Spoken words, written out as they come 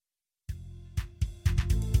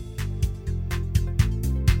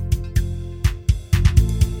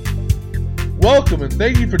Welcome and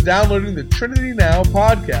thank you for downloading the Trinity Now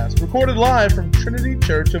podcast, recorded live from Trinity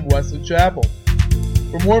Church of Wesley Chapel.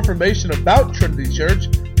 For more information about Trinity Church,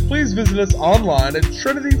 please visit us online at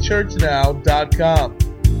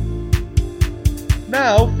trinitychurchnow.com.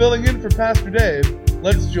 Now, filling in for Pastor Dave,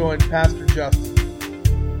 let's join Pastor Justin.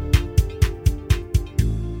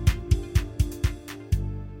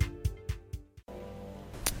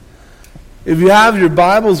 If you have your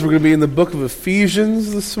Bibles, we're going to be in the book of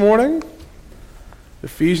Ephesians this morning.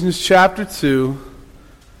 Ephesians chapter 2,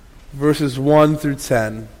 verses 1 through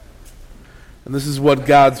 10. And this is what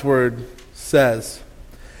God's Word says.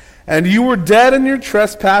 And you were dead in your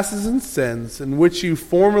trespasses and sins, in which you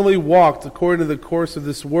formerly walked according to the course of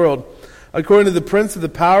this world, according to the prince of the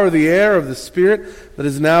power of the air, of the spirit that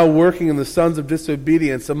is now working in the sons of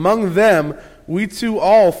disobedience. Among them we too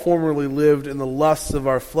all formerly lived in the lusts of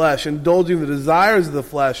our flesh, indulging the desires of the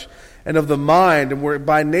flesh and of the mind, and were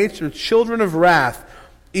by nature children of wrath,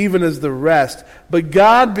 even as the rest. But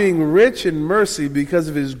God, being rich in mercy, because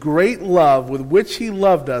of his great love with which he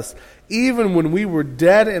loved us, even when we were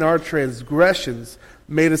dead in our transgressions,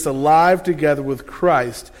 made us alive together with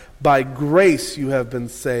Christ. By grace you have been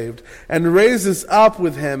saved, and raised us up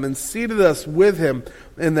with him, and seated us with him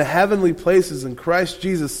in the heavenly places in Christ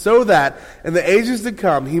Jesus, so that in the ages to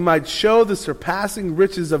come he might show the surpassing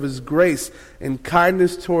riches of his grace and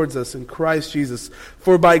kindness towards us in Christ Jesus.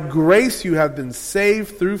 For by grace you have been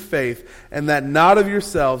saved through faith, and that not of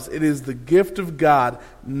yourselves, it is the gift of God,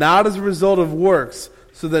 not as a result of works,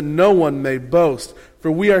 so that no one may boast.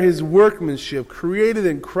 For we are his workmanship, created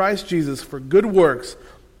in Christ Jesus for good works,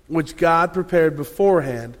 which God prepared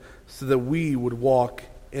beforehand so that we would walk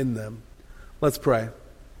in them. Let's pray.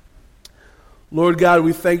 Lord God,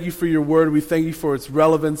 we thank you for your word. We thank you for its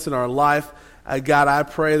relevance in our life. God, I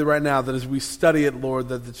pray that right now that as we study it, Lord,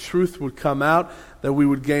 that the truth would come out, that we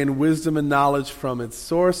would gain wisdom and knowledge from its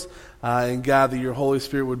source, and God, that your Holy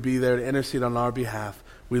Spirit would be there to intercede on our behalf.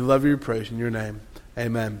 We love you and praise in your name.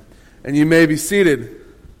 Amen. And you may be seated.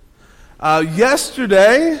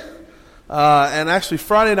 Yesterday, and actually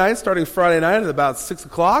Friday night, starting Friday night at about 6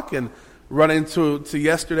 o'clock and running to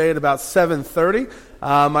yesterday at about 7:30,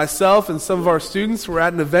 myself and some of our students were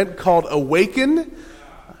at an event called Awaken,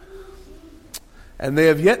 and they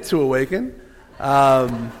have yet to awaken.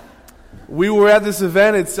 We were at this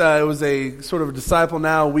event. It was a sort of a Disciple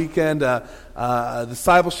Now weekend, a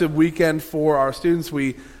discipleship weekend for our students.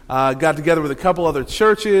 We got together with a couple other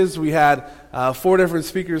churches. We had 4 different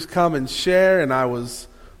speakers come and share, and I was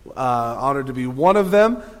honored to be one of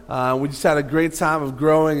them. We just had a great time of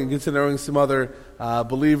growing and getting to knowing some other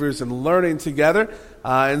believers and learning together.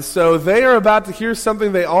 And so they are about to hear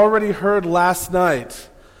something they already heard last night.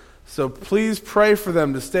 So please pray for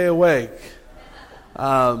them to stay awake.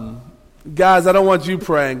 Guys, I don't want you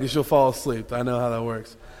praying because you'll fall asleep. I know how that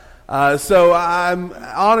works. So I'm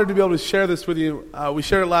honored to be able to share this with you. We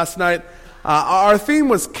shared it last night. Our theme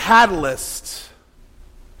was catalyst.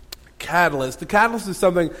 Catalyst. The catalyst is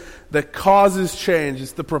something that causes change.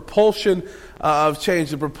 It's the propulsion of change,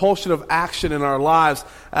 the propulsion of action in our lives.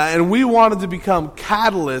 And we wanted to become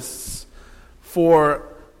catalysts for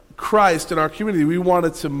Christ in our community. We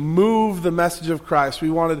wanted to move the message of Christ. We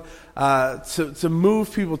wanted to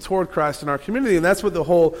move people toward Christ in our community. And that's what the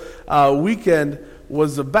whole weekend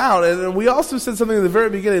was about. And we also said something in the very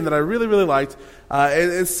beginning that I really, really liked.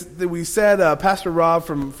 We said Pastor Rob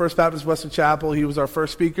from First Baptist Wesley Chapel, he was our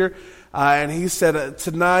first speaker, and he said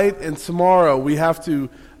tonight and tomorrow we have to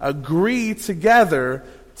agree together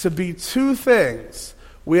to be 2 things.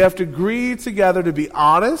 We have to agree together to be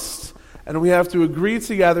honest, and we have to agree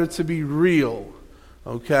together to be real.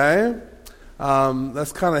 Okay?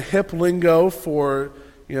 That's kind of hip lingo for,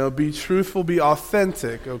 be truthful, be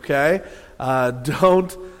authentic, okay?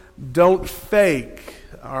 Don't fake,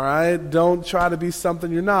 all right? Don't try to be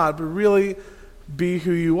something you're not, but really be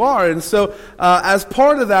who you are. And so as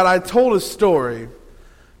part of that, I told a story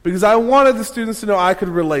because I wanted the students to know I could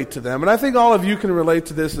relate to them. And I think all of you can relate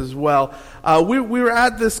to this as well. We were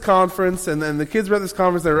at this conference, and the kids were at this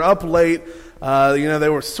conference. They were up late. They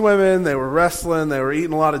were swimming, they were wrestling, they were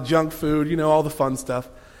eating a lot of junk food, all the fun stuff.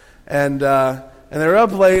 And they were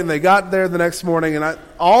up late, and they got there the next morning, and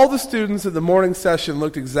all the students at the morning session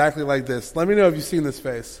looked exactly like this. Let me know if you've seen this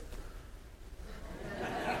face.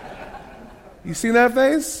 You seen that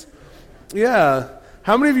face? Yeah.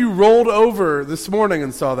 How many of you rolled over this morning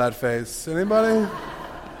and saw that face? Anybody?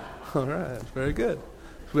 All right, very good.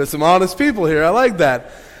 We have some honest people here. I like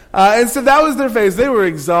that. And so that was their face. They were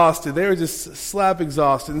exhausted. They were just slap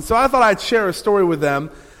exhausted. And so I thought I'd share a story with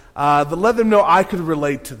them that let them know I could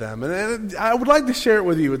relate to them. And I would like to share it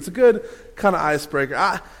with you. It's a good kind of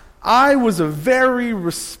icebreaker. I was a very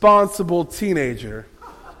responsible teenager.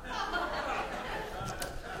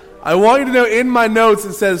 I want you to know in my notes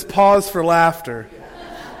it says pause for laughter.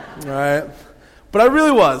 All right? But I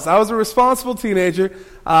really was. I was a responsible teenager,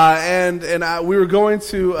 and we were going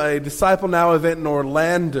to a Disciple Now event in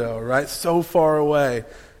Orlando, right? So far away,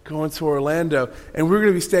 going to Orlando. And we were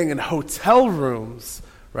going to be staying in hotel rooms,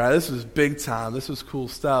 right? This was big time. This was cool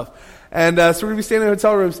stuff. And so we're going to be staying in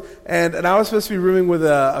hotel rooms, and I was supposed to be rooming with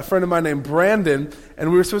a friend of mine named Brandon,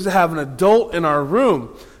 and we were supposed to have an adult in our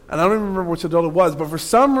room. And I don't even remember which adult it was, but for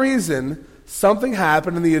some reason, something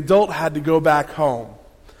happened, and the adult had to go back home.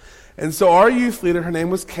 And so our youth leader, her name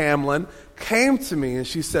was Camlin, came to me, and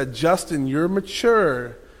she said, Justin, you're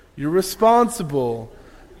mature. You're responsible.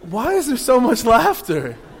 Why is there so much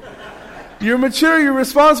laughter? You're mature. You're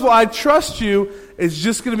responsible. I trust you. It's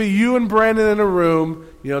just going to be you and Brandon in a room.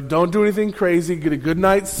 You know, don't do anything crazy. Get a good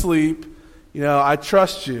night's sleep. You know, I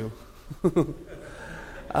trust you.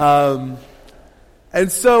 And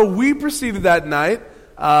so we proceeded that night.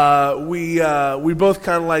 We both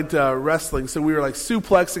kind of liked wrestling, so we were like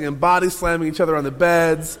suplexing and body slamming each other on the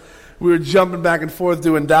beds. We were jumping back and forth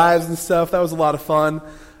doing dives and stuff. That was a lot of fun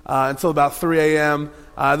until about 3 a.m.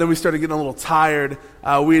 Then we started getting a little tired.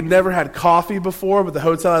 We had never had coffee before, but the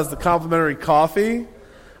hotel has the complimentary coffee,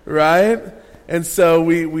 right? And so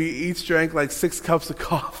we each drank like 6 cups of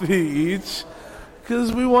coffee each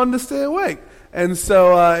because we wanted to stay awake. And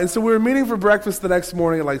so we were meeting for breakfast the next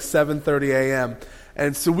morning at like 7:30 a.m.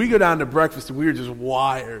 And so we go down to breakfast, and we were just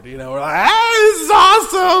wired. You know, we're like, hey, this is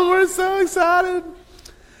awesome. We're so excited.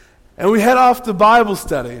 And we head off to Bible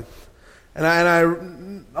study.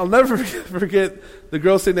 And I'll never forget the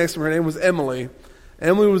girl sitting next to me. Her name was Emily.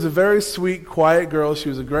 Emily was a very sweet, quiet girl. She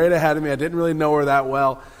was a grade ahead of me. I didn't really know her that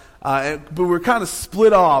well. But we were kind of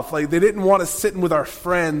split off. Like, they didn't want us sitting with our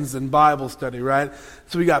friends in Bible study, right?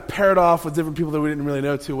 So we got paired off with different people that we didn't really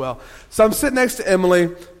know too well. So I'm sitting next to Emily,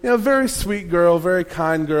 you know, very sweet girl, very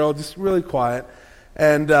kind girl, just really quiet.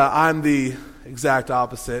 And I'm the exact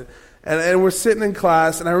opposite. And we're sitting in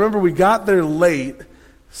class, and I remember we got there late,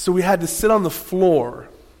 so we had to sit on the floor.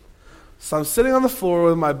 So I'm sitting on the floor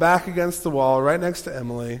with my back against the wall right next to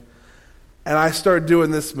Emily, and I start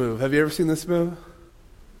doing this move. Have you ever seen this move?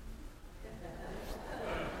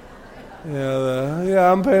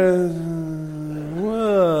 I'm paying,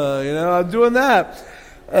 I'm doing that.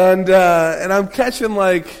 And I'm catching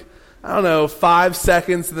like, I don't know, 5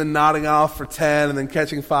 seconds and then nodding off for 10 and then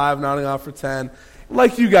catching 5, nodding off for 10,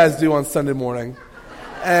 like you guys do on Sunday morning.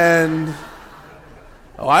 And,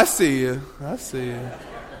 I see you.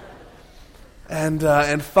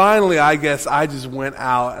 And finally, I guess I just went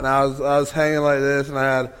out, and I was hanging like this, and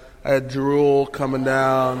I had drool coming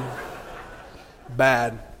down.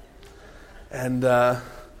 Bad. And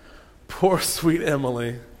poor sweet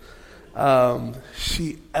Emily,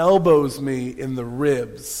 she elbows me in the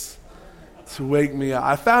ribs to wake me up.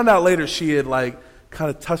 I found out later she had like kind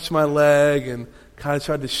of touched my leg and kind of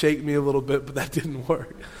tried to shake me a little bit, but that didn't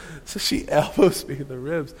work. So she elbows me in the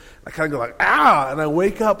ribs. I kind of go like, ah! And I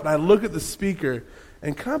wake up and I look at the speaker.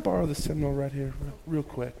 And can I borrow the Seminole right here real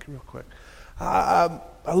quick? I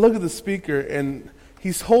look at the speaker, and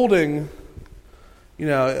he's holding,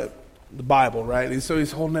 the Bible, right? So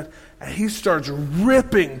he's holding it, and he starts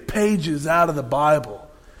ripping pages out of the Bible.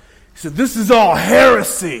 He said, this is all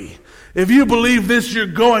heresy. If you believe this, you're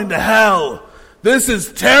going to hell. This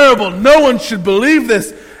is terrible. No one should believe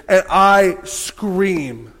this. And I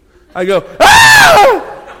scream. I go,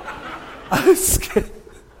 ah! I was scared.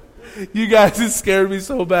 You guys, it scared me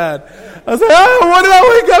so bad. I was like, oh, what did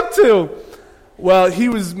I wake up to? Well, he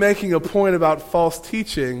was making a point about false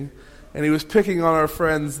teaching, and he was picking on our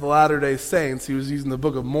friends, the Latter-day Saints. He was using the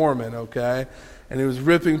Book of Mormon, okay? And he was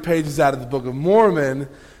ripping pages out of the Book of Mormon,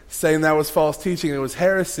 saying that was false teaching and it was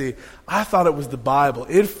heresy. I thought it was the Bible.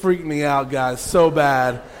 It freaked me out, guys, so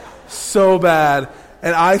bad.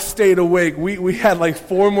 And I stayed awake. We had like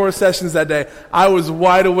 4 more sessions that day. I was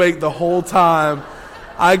wide awake the whole time.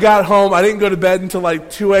 I got home. I didn't go to bed until like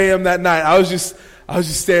 2 a.m. that night. I was just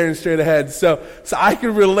staring straight ahead. So I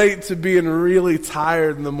could relate to being really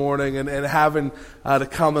tired in the morning and having to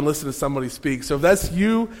come and listen to somebody speak. So if that's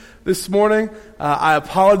you this morning, I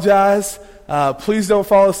apologize. Please don't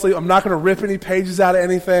fall asleep. I'm not going to rip any pages out of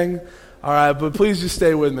anything. All right, but please just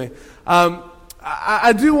stay with me.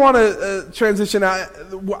 I do want to transition out.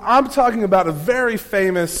 I'm talking about a very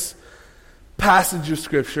famous passage of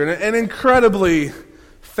Scripture, an incredibly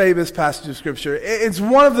famous passage of Scripture. It's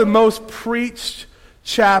one of the most preached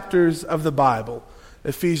chapters of the Bible,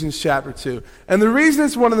 Ephesians chapter 2. And the reason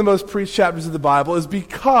it's one of the most preached chapters of the Bible is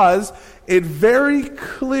because it very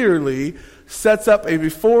clearly sets up a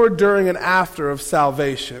before, during, and after of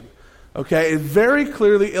salvation. Okay, it very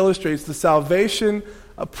clearly illustrates the salvation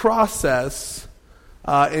process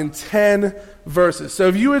in 10 verses. So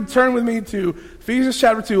if you would turn with me to Ephesians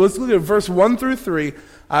chapter 2, let's look at verse 1 through 3.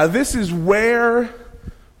 This is where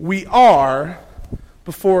we are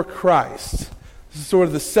before Christ. This is sort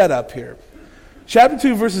of the setup here. Chapter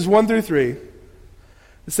 2, verses 1 through 3.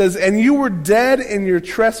 It says, "And you were dead in your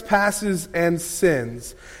trespasses and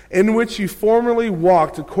sins, in which you formerly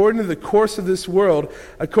walked according to the course of this world,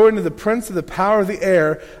 according to the prince of the power of the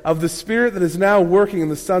air, of the spirit that is now working in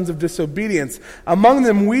the sons of disobedience. Among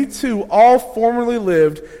them we too all formerly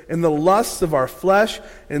lived in the lusts of our flesh,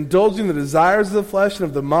 indulging the desires of the flesh and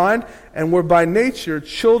of the mind, and were by nature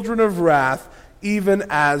children of wrath, even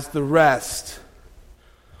as the rest."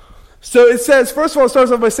 So it says, first of all, it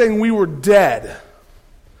starts off by saying we were dead.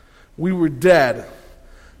 We were dead.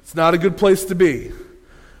 It's not a good place to be.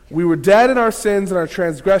 We were dead in our sins and our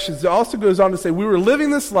transgressions. It also goes on to say we were living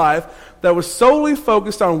this life that was solely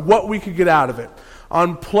focused on what we could get out of it,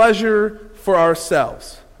 on pleasure for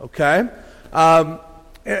ourselves. Okay?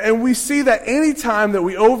 And we see that any time that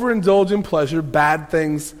we overindulge in pleasure, bad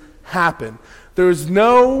things happen. There is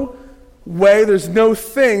no way, there's no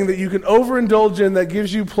thing that you can overindulge in that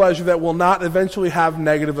gives you pleasure that will not eventually have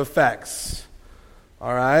negative effects.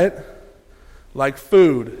 All right? Like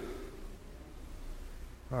food.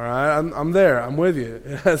 All right? I'm there. I'm with you.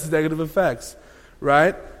 It has negative effects.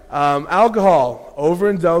 Right? Alcohol.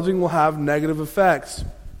 Overindulging will have negative effects.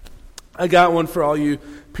 I got one for all you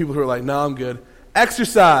people who are like, no, I'm good.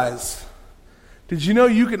 Exercise. Did you know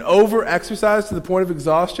you can over-exercise to the point of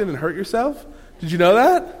exhaustion and hurt yourself? Did you know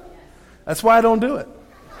that? That's why I don't do it.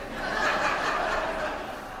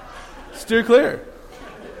 Steer clear.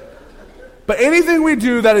 But anything we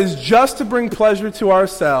do that is just to bring pleasure to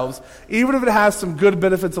ourselves, even if it has some good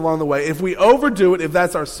benefits along the way, if we overdo it, if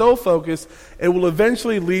that's our sole focus, it will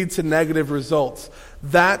eventually lead to negative results.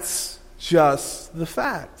 That's just the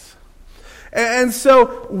fact. And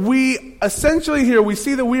so we essentially here, we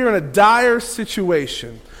see that we are in a dire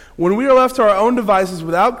situation. When we are left to our own devices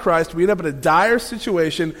without Christ, we end up in a dire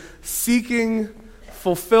situation seeking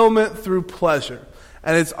fulfillment through pleasure.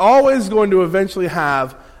 And it's always going to eventually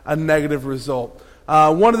have a negative result.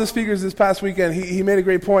 One of the speakers this past weekend, he made a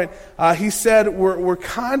great point. He said we're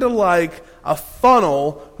kind of like a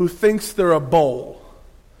funnel who thinks they're a bowl.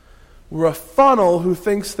 We're a funnel who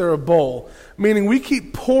thinks they're a bowl. Meaning we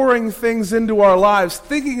keep pouring things into our lives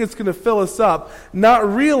thinking it's going to fill us up,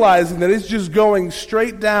 not realizing that it's just going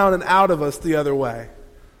straight down and out of us the other way.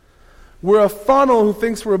 We're a funnel who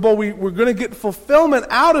thinks we're a bowl. We're going to get fulfillment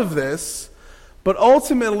out of this, but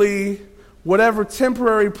ultimately, whatever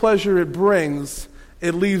temporary pleasure it brings,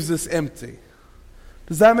 it leaves us empty.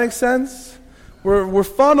 Does that make sense? We're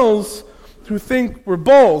funnels who think we're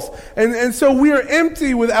bowls. And so we are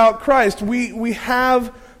empty without Christ. We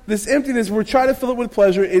have this emptiness. We're trying to fill it with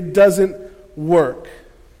pleasure. It doesn't work.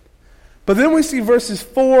 But then we see verses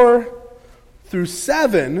 4 through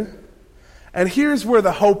 7, and here's where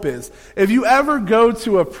the hope is. If you ever go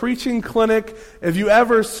to a preaching clinic, if you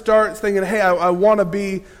ever start thinking, hey, I want to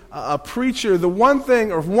be a preacher, the one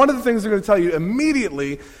thing, or one of the things they're going to tell you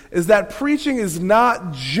immediately is that preaching is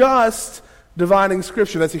not just divining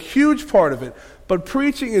Scripture. That's a huge part of it. But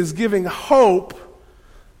preaching is giving hope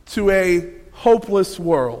to a hopeless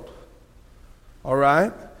world. All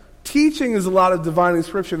right? Teaching is a lot of divining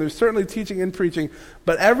Scripture. There's certainly teaching in preaching.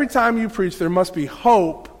 But every time you preach, there must be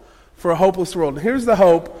hope for a hopeless world. And here's the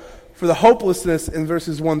hope for the hopelessness in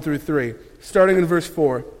verses 1 through 3. Starting in verse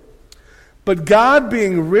 4. "But God,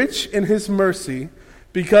 being rich in His mercy,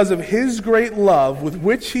 because of His great love with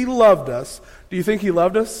which He loved us." Do you think He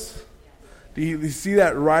loved us? Do you see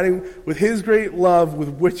that writing? "With His great love with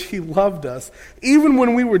which He loved us, even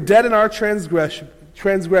when we were dead in our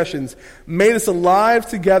transgressions, made us alive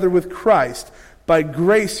together with Christ. By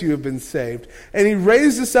grace you have been saved. And He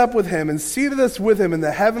raised us up with Him and seated us with Him in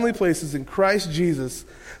the heavenly places in Christ Jesus,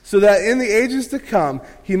 so that in the ages to come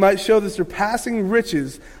He might show the surpassing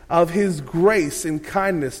riches of His grace and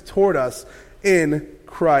kindness toward us in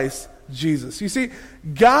Christ Jesus." You see,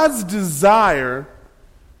 God's design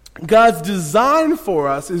for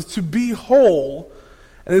us is to be whole,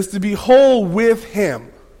 and is to be whole with Him.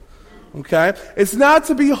 Okay? It's not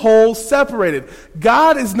to be whole separated.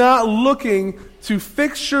 God is not looking to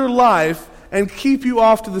fix your life and keep you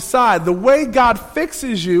off to the side. The way God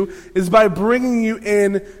fixes you is by bringing you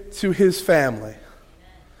in to His family.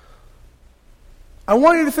 I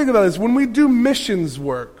want you to think about this. When we do missions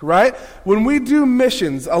work, right? When we do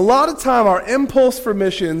missions, a lot of time our impulse for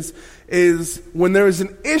missions is when there is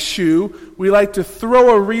an issue, we like to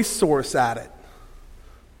throw a resource at it.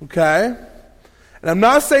 Okay? And I'm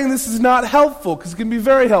not saying this is not helpful, because it can be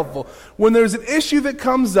very helpful. When there's an issue that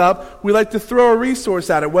comes up, we like to throw a resource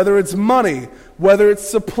at it, whether it's money, whether it's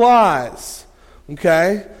supplies.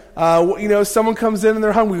 Okay? Someone comes in and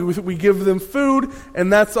they're hungry. We give them food,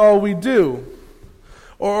 and that's all we do.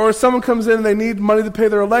 Or someone comes in and they need money to pay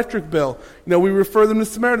their electric bill. We refer them to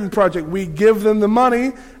Samaritan Project. We give them the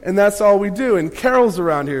money, and that's all we do. And Carol's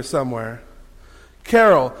around here somewhere.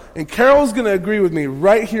 Carol. And Carol's going to agree with me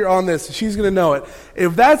right here on this. She's going to know it.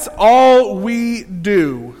 If that's all we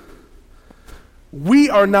do,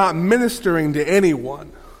 we are not ministering to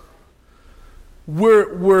anyone.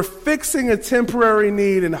 We're fixing a temporary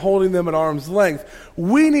need and holding them at arm's length.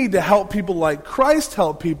 We need to help people like Christ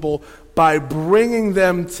helped people by bringing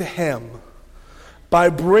them to Him, by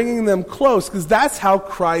bringing them close, because that's how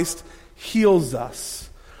Christ heals us,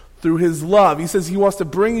 through His love. He says He wants to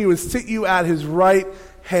bring you and sit you at His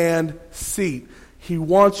right-hand seat. He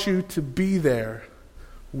wants you to be there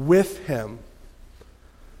with Him.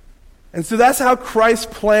 And so that's how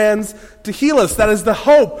Christ plans to heal us. That is the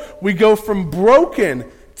hope. We go from broken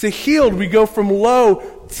to healed. We go from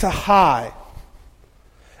low to high.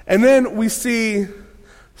 And then we see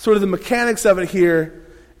sort of the mechanics of it here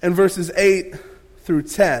in verses 8 through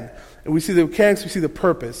 10. And we see the mechanics, we see the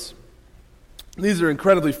purpose. These are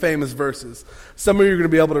incredibly famous verses. Some of you are going to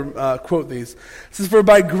be able to quote these. It says, "For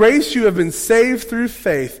by grace you have been saved through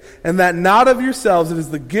faith, and that not of yourselves, it is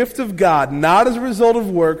the gift of God, not as a result of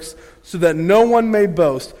works, so that no one may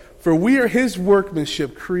boast. For we are His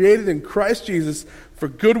workmanship, created in Christ Jesus for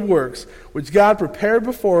good works, which God prepared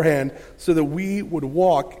beforehand so that we would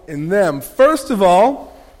walk in them." First of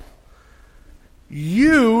all,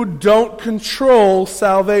 you don't control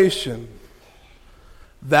salvation.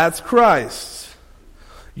 That's Christ.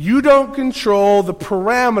 You don't control the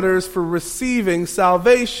parameters for receiving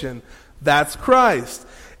salvation. That's Christ.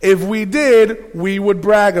 If we did, we would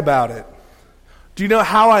brag about it. Do you know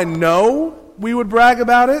how I know we would brag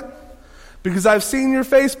about it? Because I've seen your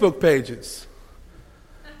Facebook pages.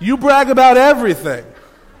 You brag about everything.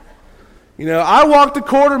 I walked a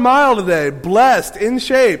quarter mile today, blessed, in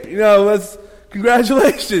shape.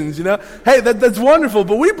 Congratulations, Hey, that's wonderful,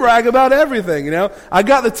 but we brag about everything, I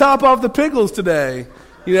got the top off the pickles today.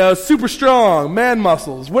 Super strong, man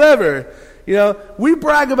muscles, whatever. We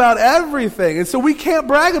brag about everything. And so we can't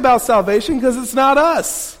brag about salvation because it's not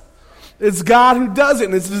us. It's God who does it,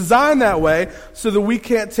 and it's designed that way so that we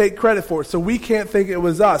can't take credit for it, so we can't think it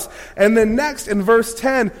was us. And then next, in verse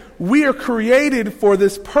 10, we are created for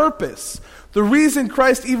this purpose. The reason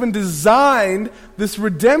Christ even designed this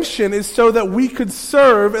redemption is so that we could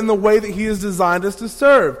serve in the way that He has designed us to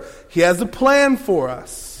serve. He has a plan for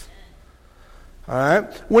us. All right?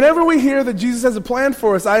 Whenever we hear that Jesus has a plan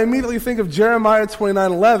for us, I immediately think of Jeremiah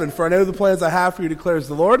 29:11. "For I know the plans I have for you, declares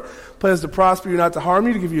the Lord. Plans to prosper you, not to harm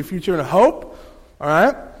you, to give you a future and a hope." All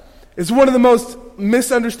right? It's one of the most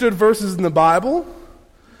misunderstood verses in the Bible,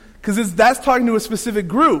 because that's talking to a specific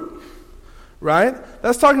group. Right?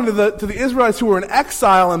 That's talking to the Israelites who were in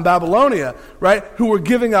exile in Babylonia, right? Who were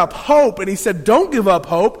giving up hope. And He said, don't give up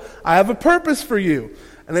hope. I have a purpose for you.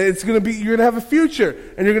 And it's going to be, you're going to have a future.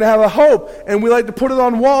 And you're going to have a hope. And we like to put it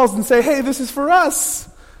on walls and say, hey, this is for us.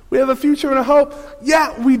 We have a future and a hope.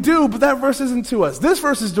 Yeah, we do, but that verse isn't to us. This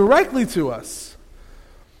verse is directly to us.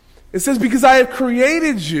 It says, because I have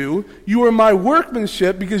created you, you are my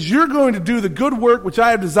workmanship, because you're going to do the good work which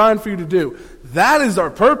I have designed for you to do. That is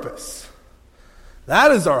our purpose.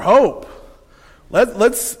 That is our hope.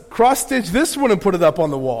 Let's cross-stitch this one and put it up on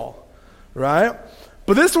the wall, right?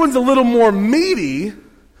 But this one's a little more meaty.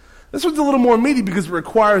 This one's a little more meaty because it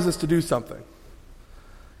requires us to do something.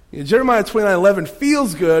 Jeremiah 29:11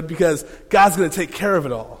 feels good because God's going to take care of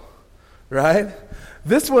it all, right?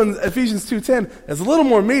 This one, Ephesians 2:10, is a little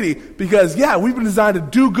more meaty because, we've been designed to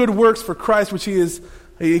do good works for Christ, which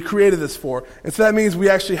He created us for. And so that means we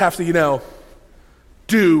actually have to,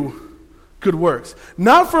 do good works.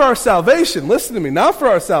 Not for our salvation. Listen to me. Not for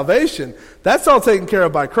our salvation. That's all taken care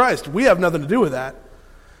of by Christ. We have nothing to do with that.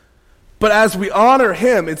 But as we honor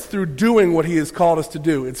Him, it's through doing what He has called us to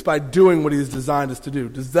do. It's by doing what He has designed us to do.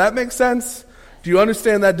 Does that make sense? Do you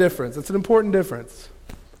understand that difference? That's an important difference.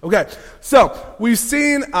 Okay, so we've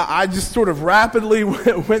seen, I just sort of rapidly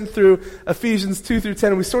went through Ephesians 2 through 10,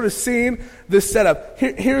 and we've sort of seen this setup.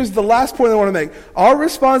 Here's the last point I want to make. Our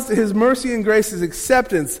response to His mercy and grace is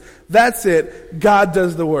acceptance. That's it. God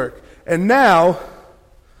does the work. And now,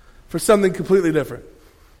 for something completely different.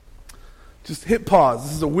 Just hit pause.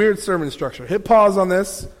 This is a weird sermon structure. Hit pause on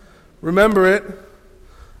this. Remember it.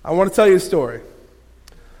 I want to tell you a story.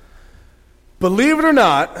 Believe it or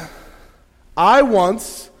not, I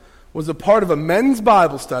once was a part of a men's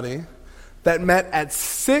Bible study that met at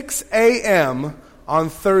 6 a.m. on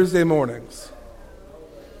Thursday mornings.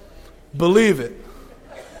 Believe it.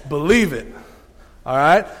 Believe it. All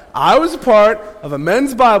right? I was a part of a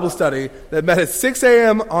men's Bible study that met at 6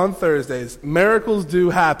 a.m. on Thursdays. Miracles do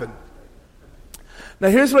happen. Now,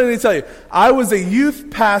 here's what I need to tell you. I was a youth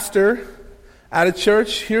pastor at a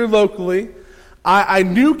church here locally. I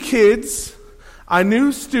knew kids. I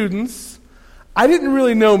knew students. I didn't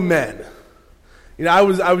really know men. You know,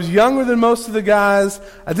 I was younger than most of the guys.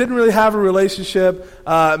 I didn't really have a relationship.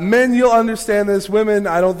 Men, you'll understand this. Women,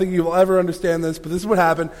 I don't think you'll ever understand this, but this is what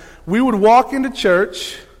happened. We would walk into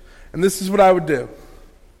church, and this is what I would do.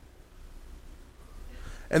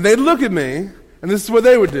 And they'd look at me, and this is what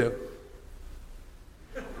they would do.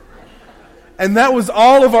 And that was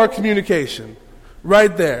all of our communication,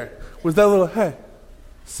 right there, was that little, hey,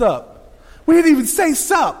 sup. We didn't even say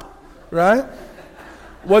sup, right?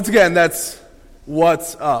 Once again, that's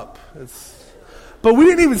what's up. But we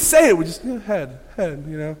didn't even say it. We just, head,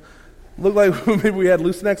 you know. Looked like maybe we had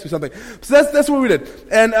loose necks or something. So that's what we did.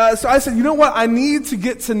 And so I said, you know what? I need to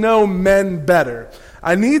get to know men better.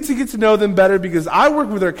 I need to get to know them better because I work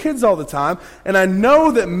with their kids all the time, and I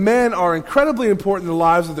know that men are incredibly important in the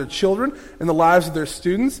lives of their children and the lives of their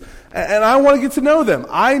students, and I want to get to know them.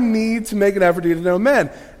 I need to make an effort to get to know men.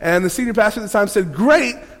 And the senior pastor at the time said,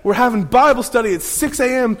 great, we're having Bible study at 6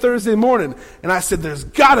 a.m. Thursday morning. And I said, there's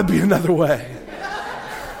got to be another way.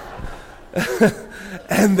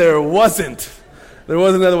 And there wasn't. There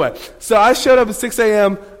was another way. So I showed up at 6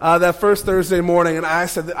 a.m. That first Thursday morning, and I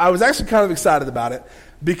said that I was actually kind of excited about it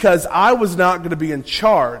because I was not going to be in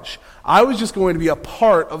charge. I was just going to be a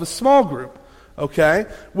part of a small group, okay?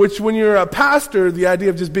 Which when you're a pastor, the idea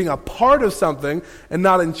of just being a part of something and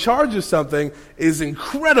not in charge of something is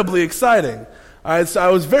incredibly exciting. All right, so I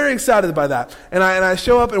was very excited by that. And I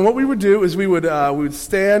show up, and what we would do is we would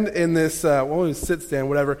stand in this, sit stand,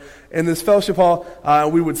 whatever, in this fellowship hall.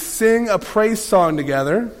 We would sing a praise song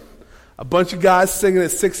together. A bunch of guys singing at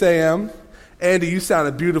 6 a.m. Andy, you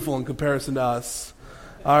sounded beautiful in comparison to us.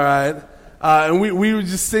 All right. And we would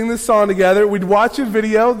just sing this song together. We'd watch a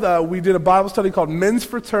video. We did a Bible study called Men's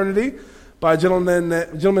Fraternity by a gentleman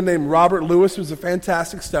named Robert Lewis. It was a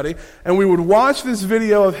fantastic study. And we would watch this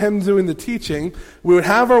video of him doing the teaching. We would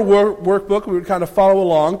have our workbook. We would kind of follow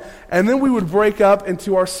along. And then we would break up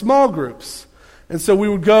into our small groups. And so we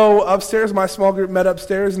would go upstairs. My small group met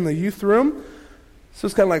upstairs in the youth room. So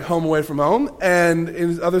it's kind of like home away from home. And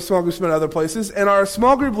in other small groups met other places. And our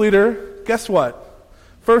small group leader, guess what?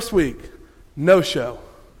 First week, no show.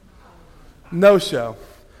 No show.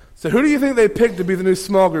 So who do you think they picked to be the new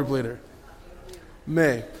small group leader?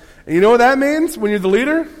 Me. And you know what that means when you're the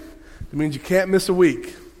leader? It means you can't miss a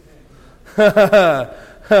week. They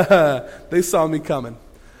saw me coming.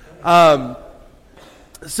 So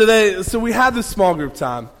we had this small group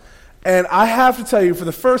time. And I have to tell you, for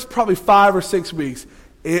the first probably 5 or 6 weeks,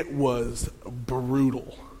 it was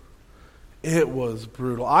brutal. It was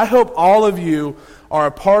brutal. I hope all of you are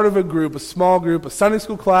a part of a group, a small group, a Sunday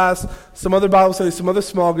school class, some other Bible study, some other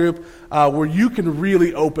small group, where you can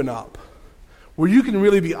really open up. Where you can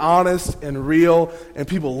really be honest and real, and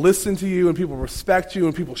people listen to you, and people respect you,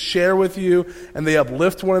 and people share with you, and they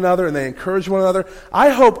uplift one another, and they encourage one another. I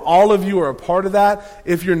hope all of you are a part of that.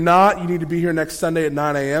 If you're not, you need to be here next Sunday at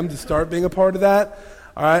 9 a.m. to start being a part of that.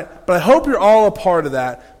 All right? But I hope you're all a part of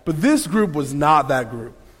that. But this group was not that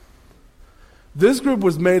group. This group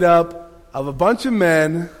was made up of a bunch of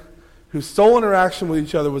men whose sole interaction with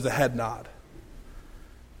each other was a head nod.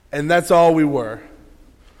 And that's all we were.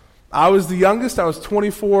 I was the youngest. I was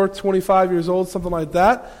 24, 25 years old, something like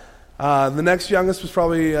that. The next youngest was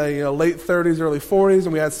probably late 30s, early 40s,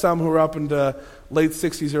 and we had some who were up into late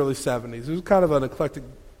 60s, early 70s. It was kind of an eclectic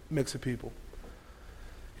mix of people.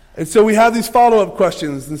 And so we had these follow-up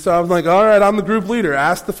questions, and so I was like, all right, I'm the group leader.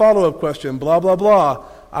 Ask the follow-up question, blah, blah, blah.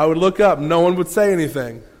 I would look up. No one would say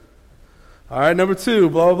anything. All right, number 2,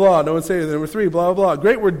 blah, blah, blah. No one would say anything. Number 3, blah, blah, blah.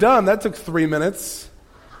 Great, we're done. That took 3 minutes.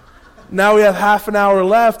 Now we have half an hour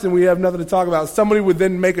left, and we have nothing to talk about. Somebody would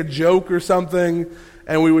then make a joke or something,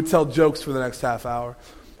 and we would tell jokes for the next half hour.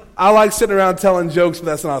 I like sitting around telling jokes, but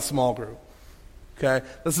that's not a small group. Okay?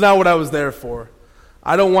 That's not what I was there for.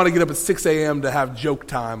 I don't want to get up at 6 a.m. to have joke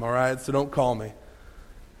time, all right? So don't call me.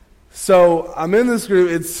 So I'm in this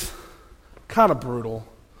group. It's kind of brutal.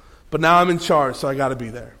 But now I'm in charge, so I got to be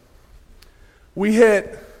there.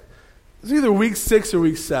 It's either week 6 or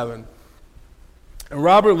week 7. And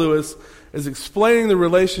Robert Lewis is explaining the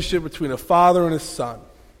relationship between a father and a son.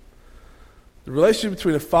 The relationship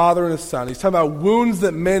between a father and a son. He's talking about wounds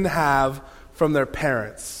that men have from their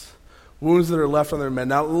parents. Wounds that are left on their men.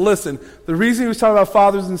 Now listen, the reason he was talking about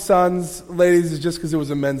fathers and sons, ladies, is just because it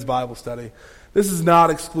was a men's Bible study. This is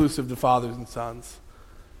not exclusive to fathers and sons.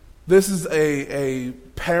 This is a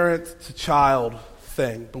parent-to-child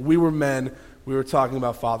thing. But we were men, we were talking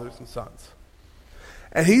about fathers and sons.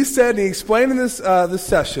 And he said, and he explained in this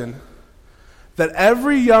session, that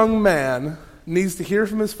every young man needs to hear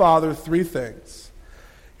from his father three things.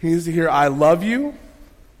 He needs to hear, I love you,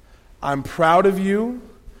 I'm proud of you,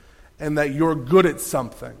 and that you're good at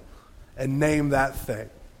something. And name that thing.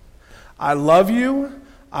 I love you,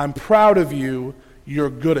 I'm proud of you, you're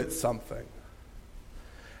good at something.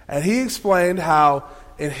 And he explained how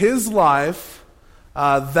in his life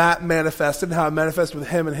that manifested, and how it manifested with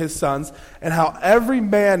him and his sons, and how every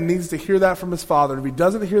man needs to hear that from his father. If he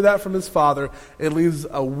doesn't hear that from his father, it leaves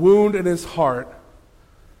a wound in his heart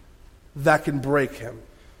that can break him.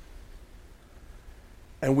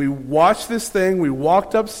 And we watched this thing, we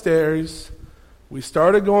walked upstairs, we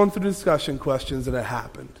started going through discussion questions, and it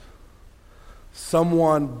happened.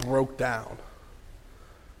 Someone broke down.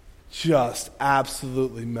 Just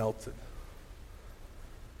absolutely melted.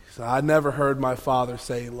 He said, I never heard my father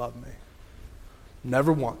say he loved me.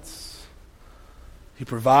 Never once. He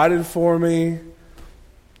provided for me.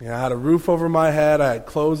 I had a roof over my head. I had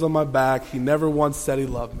clothes on my back. He never once said he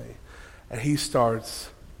loved me. And he starts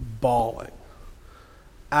bawling.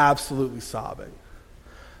 Absolutely sobbing.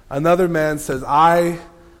 Another man says, I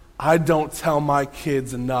don't tell my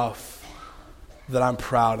kids enough that I'm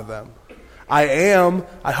proud of them. I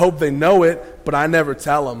hope they know it, but I never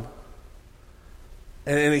tell them.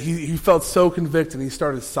 And he felt so convicted, and he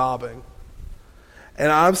started sobbing.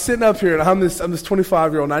 And I'm sitting up here, and I'm this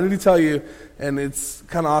 25-year-old, and I need to tell you, and it's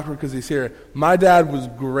kind of awkward because he's here, my dad was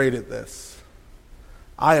great at this.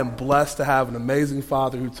 I am blessed to have an amazing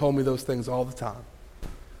father who told me those things all the time.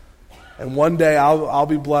 And one day I'll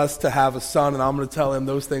be blessed to have a son, and I'm going to tell him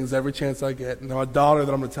those things every chance I get, and a daughter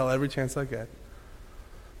that I'm going to tell every chance I get.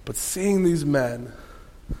 But seeing these men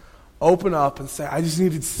open up and say, I just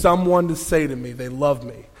needed someone to say to me they loved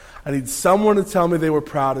me. I need someone to tell me they were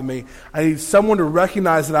proud of me. I need someone to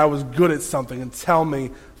recognize that I was good at something and tell me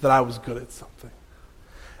that I was good at something.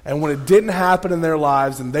 And when it didn't happen in their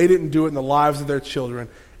lives and they didn't do it in the lives of their children,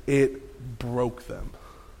 it broke them.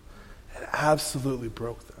 It absolutely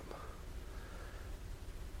broke them.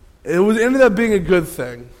 It ended up being a good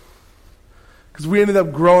thing. Because we ended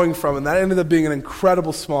up growing from it, and that ended up being an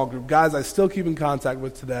incredible small group. Guys I still keep in contact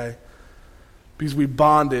with today because we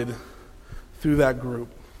bonded through that group.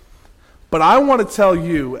 But I want to tell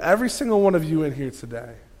you, every single one of you in here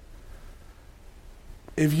today,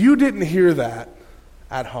 if you didn't hear that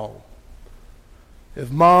at home, if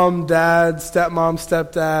mom, dad, stepmom,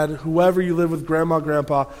 stepdad, whoever you live with, grandma,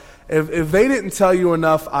 grandpa, if they didn't tell you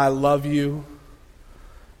enough, I love you,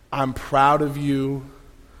 I'm proud of you,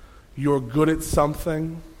 you're good at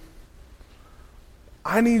something,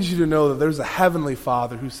 I need you to know that there's a heavenly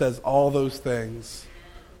Father who says all those things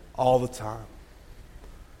all the time.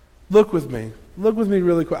 Look with me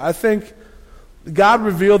really quick. I think God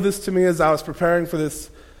revealed this to me as I was preparing for this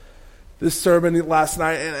sermon last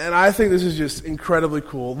night, and I think this is just incredibly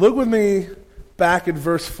cool. Look with me back at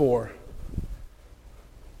verse 4.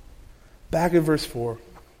 Back at verse 4.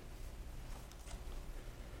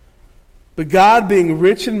 But God, being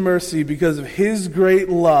rich in mercy because of his great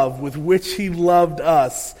love with which he loved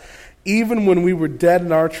us, even when we were dead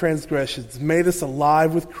in our transgressions, made us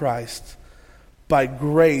alive with Christ. By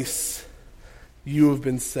grace you have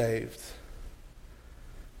been saved.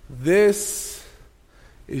 This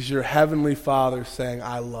is your heavenly Father saying,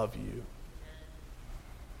 I love you.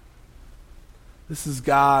 This is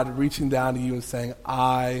God reaching down to you and saying,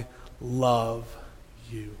 I love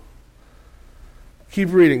you.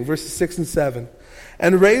 Keep reading, verses 6 and 7.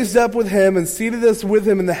 And raised up with him and seated us with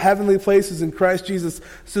him in the heavenly places in Christ Jesus,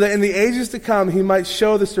 so that in the ages to come he might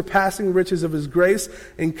show the surpassing riches of his grace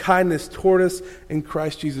and kindness toward us in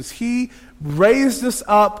Christ Jesus. He raised us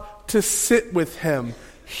up to sit with him.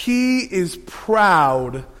 He is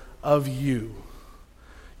proud of you.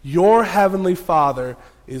 Your heavenly Father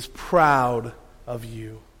is proud of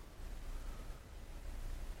you.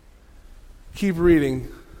 Keep reading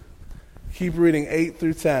 8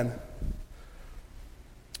 through 10.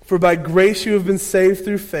 For by grace you have been saved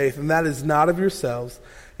through faith, and that is not of yourselves.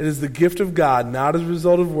 It is the gift of God, not as a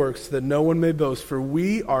result of works, so that no one may boast. For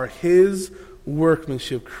we are his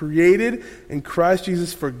workmanship, created in Christ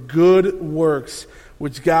Jesus for good works,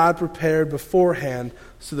 which God prepared beforehand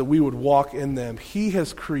so that we would walk in them. He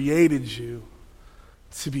has created you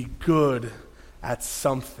to be good at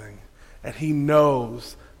something, and He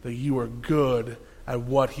knows that you are good at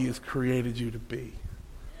what He has created you to be.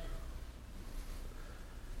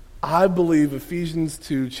 I believe Ephesians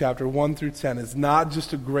 2, chapter 1 through 10 is not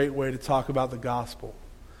just a great way to talk about the gospel.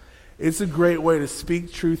 It's a great way to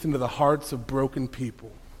speak truth into the hearts of broken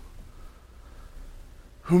people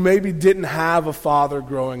who maybe didn't have a father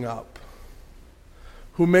growing up,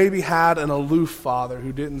 who maybe had an aloof father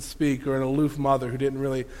who didn't speak, or an aloof mother who didn't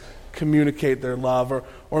really communicate their love,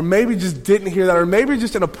 or maybe just didn't hear that, or maybe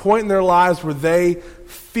just at a point in their lives where they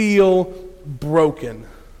feel broken,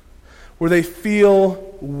 where they feel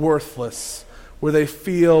worthless, where they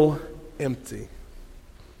feel empty.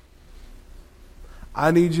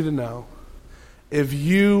 I need you to know, if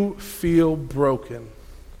you feel broken,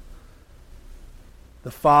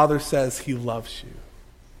 the Father says He loves you.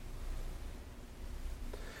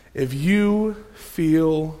 If you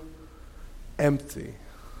feel empty,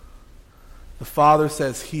 the Father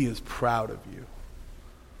says He is proud of you.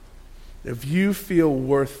 If you feel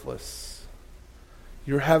worthless,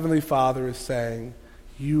 your Heavenly Father is saying,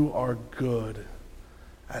 you are good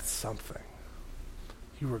at something.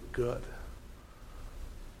 You are good.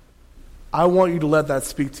 I want you to let that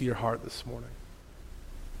speak to your heart this morning.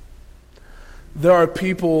 There are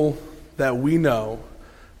people that we know,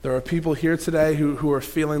 there are people here today who are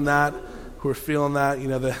feeling that, you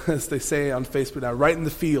know, as they say on Facebook now, right in the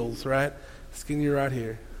feels, right? Skin you right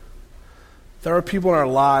here. There are people in our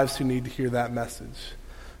lives who need to hear that message.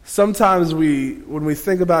 Sometimes when we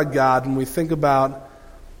think about God, when we think about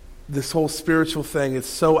this whole spiritual thing, it's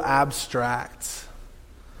so abstract,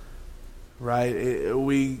 right?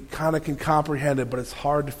 We kind of can comprehend it, but it's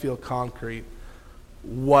hard to feel concrete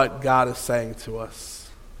what God is saying to us.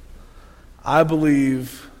 I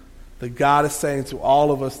believe that God is saying to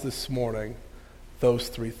all of us this morning those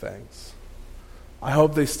three things. I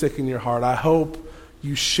hope they stick in your heart. I hope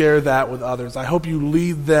you share that with others. I hope you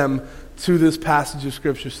lead them to this passage of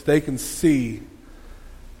Scripture so they can see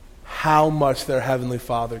how much their Heavenly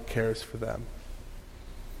Father cares for them.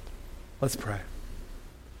 Let's pray.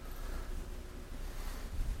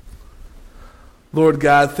 Lord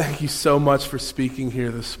God, thank you so much for speaking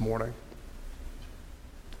here this morning.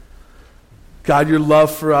 God, your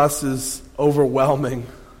love for us is overwhelming.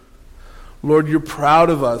 Lord, you're proud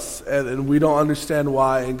of us, and we don't understand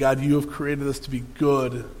why. And God, you have created us to be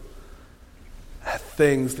good at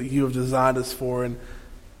things that you have designed us for. And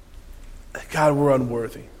God, we're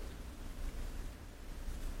unworthy.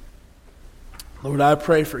 Lord, I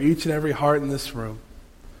pray for each and every heart in this room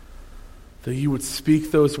that you would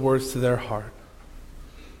speak those words to their heart.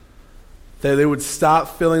 That they would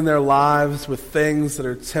stop filling their lives with things that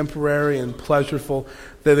are temporary and pleasurable.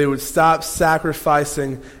 That they would stop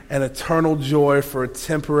sacrificing an eternal joy for a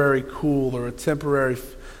temporary cool or a temporary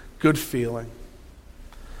good feeling.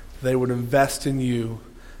 They would invest in you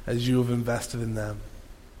as you have invested in them.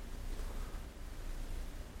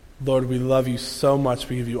 Lord, we love you so much.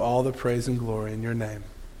 We give you all the praise and glory in your name.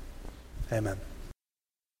 Amen.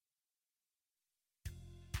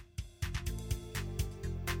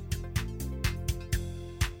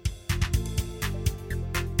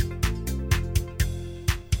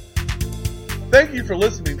 Thank you for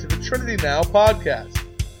listening to the Trinity Now podcast.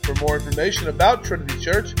 For more information about Trinity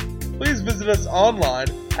Church, please visit us online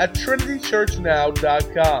at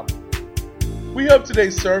trinitychurchnow.com. We hope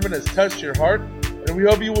today's sermon has touched your heart, and we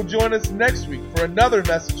hope you will join us next week for another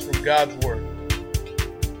message from God's Word.